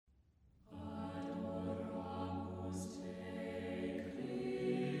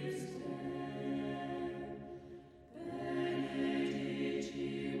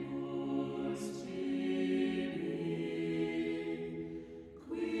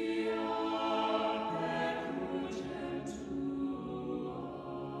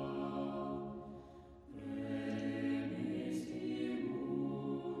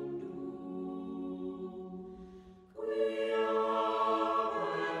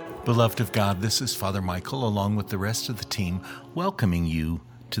Beloved of God, this is Father Michael, along with the rest of the team, welcoming you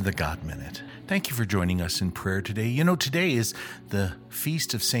to the God Minute. Thank you for joining us in prayer today. You know, today is the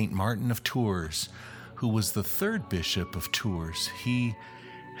feast of Saint Martin of Tours, who was the third bishop of Tours. He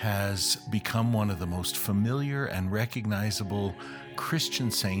has become one of the most familiar and recognizable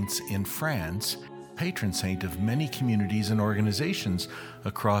Christian saints in France, patron saint of many communities and organizations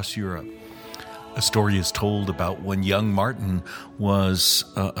across Europe. A story is told about when young Martin was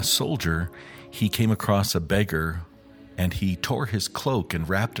a soldier. He came across a beggar and he tore his cloak and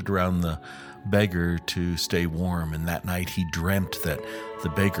wrapped it around the beggar to stay warm. And that night he dreamt that the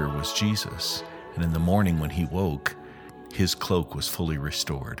beggar was Jesus. And in the morning when he woke, his cloak was fully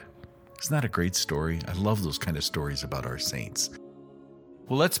restored. Isn't that a great story? I love those kind of stories about our saints.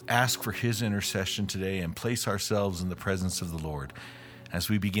 Well, let's ask for his intercession today and place ourselves in the presence of the Lord as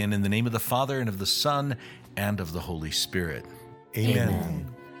we begin in the name of the Father and of the Son and of the Holy Spirit.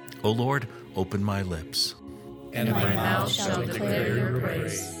 Amen. O Lord, open my lips, and my mouth shall declare your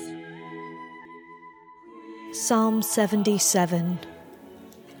praise. Psalm 77.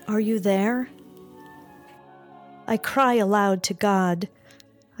 Are you there? I cry aloud to God.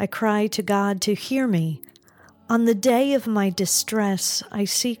 I cry to God to hear me. On the day of my distress, I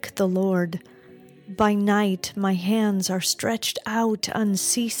seek the Lord. By night, my hands are stretched out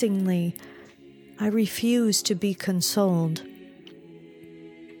unceasingly. I refuse to be consoled.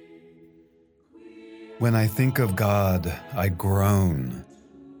 When I think of God, I groan.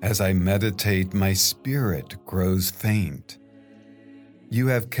 As I meditate, my spirit grows faint. You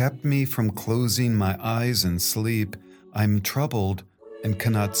have kept me from closing my eyes in sleep. I'm troubled and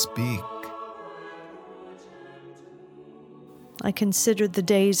cannot speak. I consider the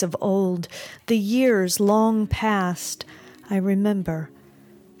days of old, the years long past. I remember.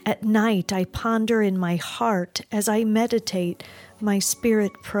 At night I ponder in my heart. As I meditate, my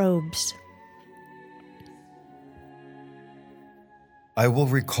spirit probes. I will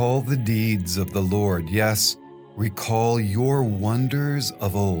recall the deeds of the Lord. Yes, recall your wonders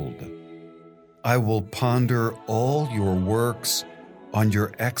of old. I will ponder all your works. On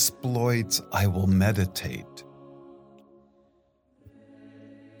your exploits I will meditate.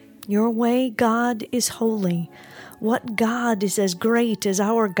 Your way, God, is holy. What God is as great as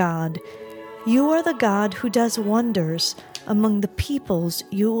our God? You are the God who does wonders. Among the peoples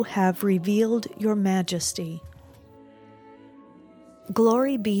you have revealed your majesty.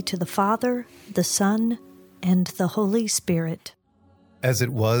 Glory be to the Father, the Son, and the Holy Spirit. As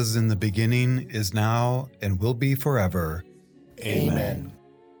it was in the beginning, is now, and will be forever. Amen.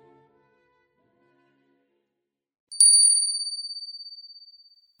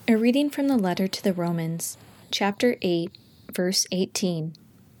 A reading from the letter to the Romans, chapter 8, verse 18.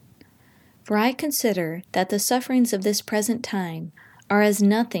 For I consider that the sufferings of this present time are as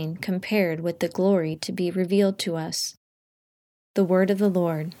nothing compared with the glory to be revealed to us. The word of the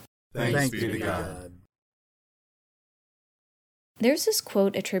Lord. Thanks be to God. There's this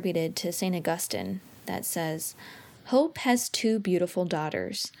quote attributed to Saint Augustine that says, "Hope has two beautiful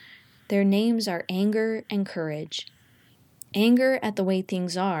daughters. Their names are anger and courage. Anger at the way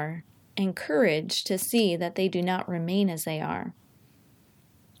things are, and courage to see that they do not remain as they are."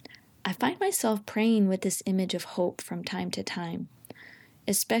 I find myself praying with this image of hope from time to time,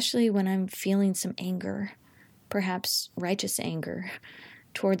 especially when I'm feeling some anger, perhaps righteous anger,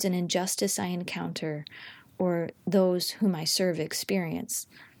 towards an injustice I encounter or those whom I serve experience.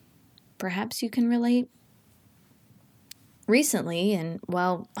 Perhaps you can relate. Recently, and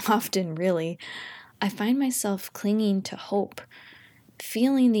well, often really, I find myself clinging to hope,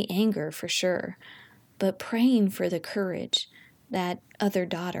 feeling the anger for sure, but praying for the courage, that other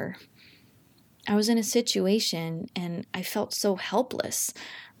daughter. I was in a situation and I felt so helpless,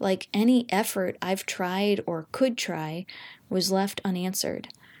 like any effort I've tried or could try was left unanswered.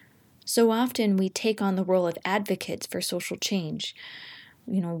 So often we take on the role of advocates for social change,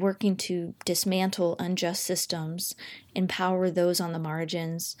 working to dismantle unjust systems, empower those on the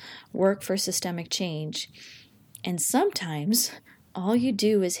margins, work for systemic change. And sometimes all you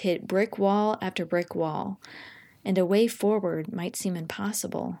do is hit brick wall after brick wall, and a way forward might seem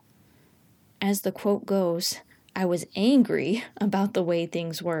impossible. As the quote goes, I was angry about the way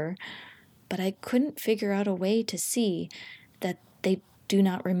things were, but I couldn't figure out a way to see that they do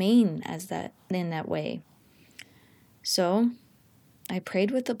not remain in that way. So I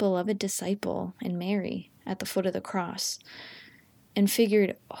prayed with the beloved disciple and Mary at the foot of the cross and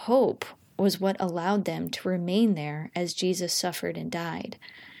figured hope was what allowed them to remain there as Jesus suffered and died,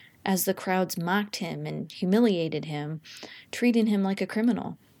 as the crowds mocked him and humiliated him, treating him like a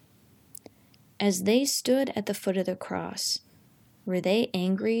criminal. As they stood at the foot of the cross, Were they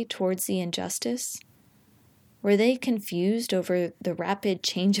angry towards the injustice? Were they confused over the rapid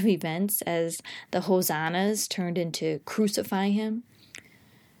change of events as the hosannas turned into crucify him?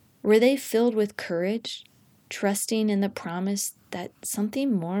 Were they filled with courage, trusting in the promise that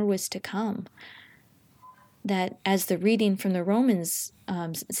something more was to come? That, as the reading from the Romans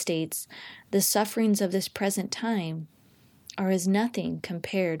states, the sufferings of this present time are as nothing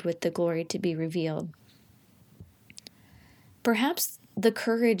compared with the glory to be revealed. Perhaps the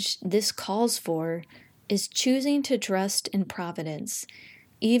courage this calls for is choosing to trust in providence,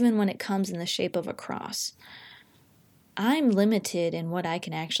 even when it comes in the shape of a cross. I'm limited in what I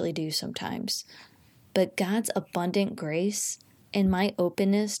can actually do sometimes, but God's abundant grace and my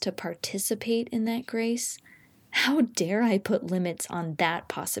openness to participate in that grace, how dare I put limits on that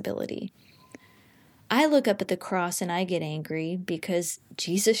possibility? I look up at the cross and I get angry because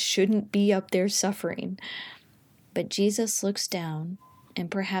Jesus shouldn't be up there suffering. But Jesus looks down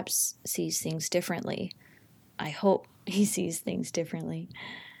and perhaps sees things differently. I hope he sees things differently.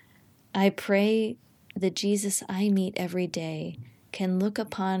 I pray that Jesus I meet every day can look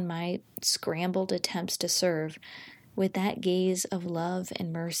upon my scrambled attempts to serve with that gaze of love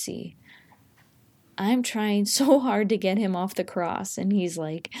and mercy. I'm trying so hard to get him off the cross, and he's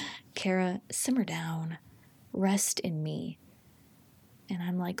like, Kara, simmer down, rest in me. And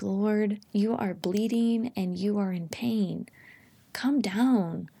I'm like, Lord, you are bleeding and you are in pain. Come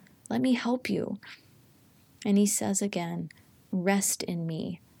down, let me help you. And he says again, rest in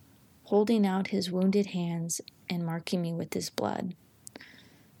me, holding out his wounded hands and marking me with his blood.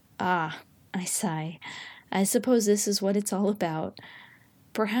 Ah, I sigh. I suppose this is what it's all about.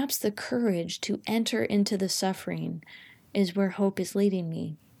 Perhaps the courage to enter into the suffering is where hope is leading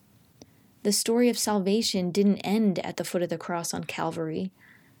me. The story of salvation didn't end at the foot of the cross on Calvary.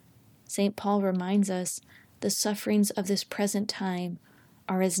 St. Paul reminds us the sufferings of this present time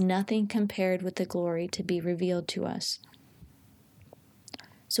are as nothing compared with the glory to be revealed to us.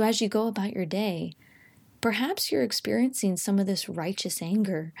 So as you go about your day, perhaps you're experiencing some of this righteous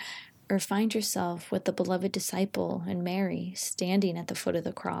anger, or find yourself with the beloved disciple and Mary standing at the foot of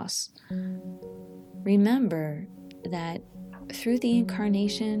the cross. Remember that through the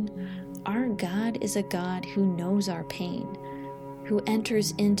incarnation, our God is a God who knows our pain, who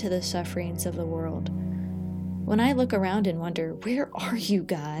enters into the sufferings of the world. When I look around and wonder, where are you,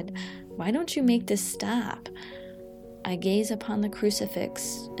 God? Why don't you make this stop? I gaze upon the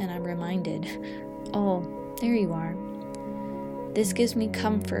crucifix and I'm reminded, oh, there you are. This gives me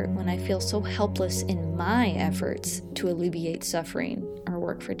comfort when I feel so helpless in my efforts to alleviate suffering or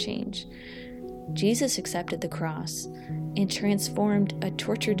work for change. Jesus accepted the cross and transformed a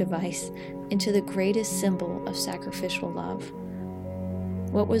torture device into the greatest symbol of sacrificial love.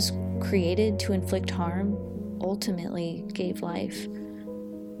 What was created to inflict harm ultimately gave life.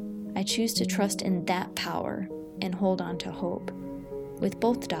 I choose to trust in that power and hold on to hope with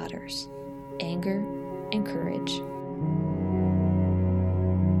both daughters, anger and courage.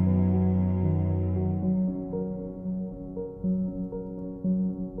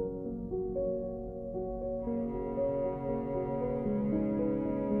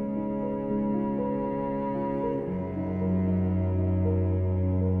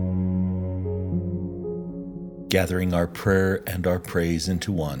 Gathering our prayer and our praise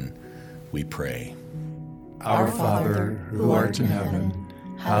into one, we pray. Our Father, who art in heaven,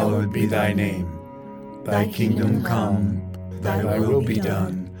 hallowed be thy name. Thy kingdom come, thy will be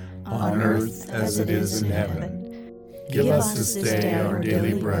done, on earth as it is in heaven. Give us this day our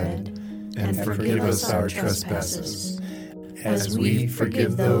daily bread, and forgive us our trespasses, as we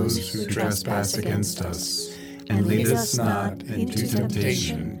forgive those who trespass against us. And lead us not into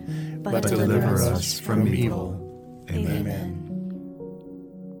temptation, but deliver us from evil. Amen.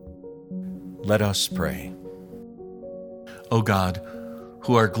 Let us pray. O God,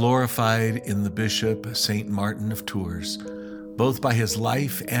 who are glorified in the Bishop Saint Martin of Tours, both by his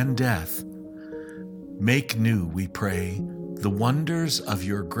life and death, make new, we pray, the wonders of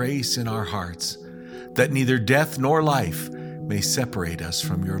your grace in our hearts, that neither death nor life may separate us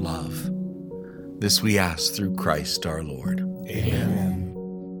from your love. This we ask through Christ our Lord. Amen.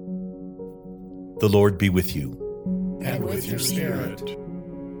 The Lord be with you. And with your spirit.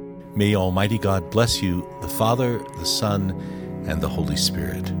 May Almighty God bless you, the Father, the Son, and the Holy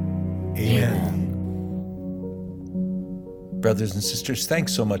Spirit. Amen. Brothers and sisters,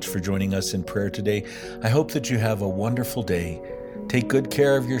 thanks so much for joining us in prayer today. I hope that you have a wonderful day. Take good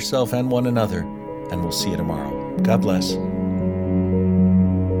care of yourself and one another, and we'll see you tomorrow. God bless.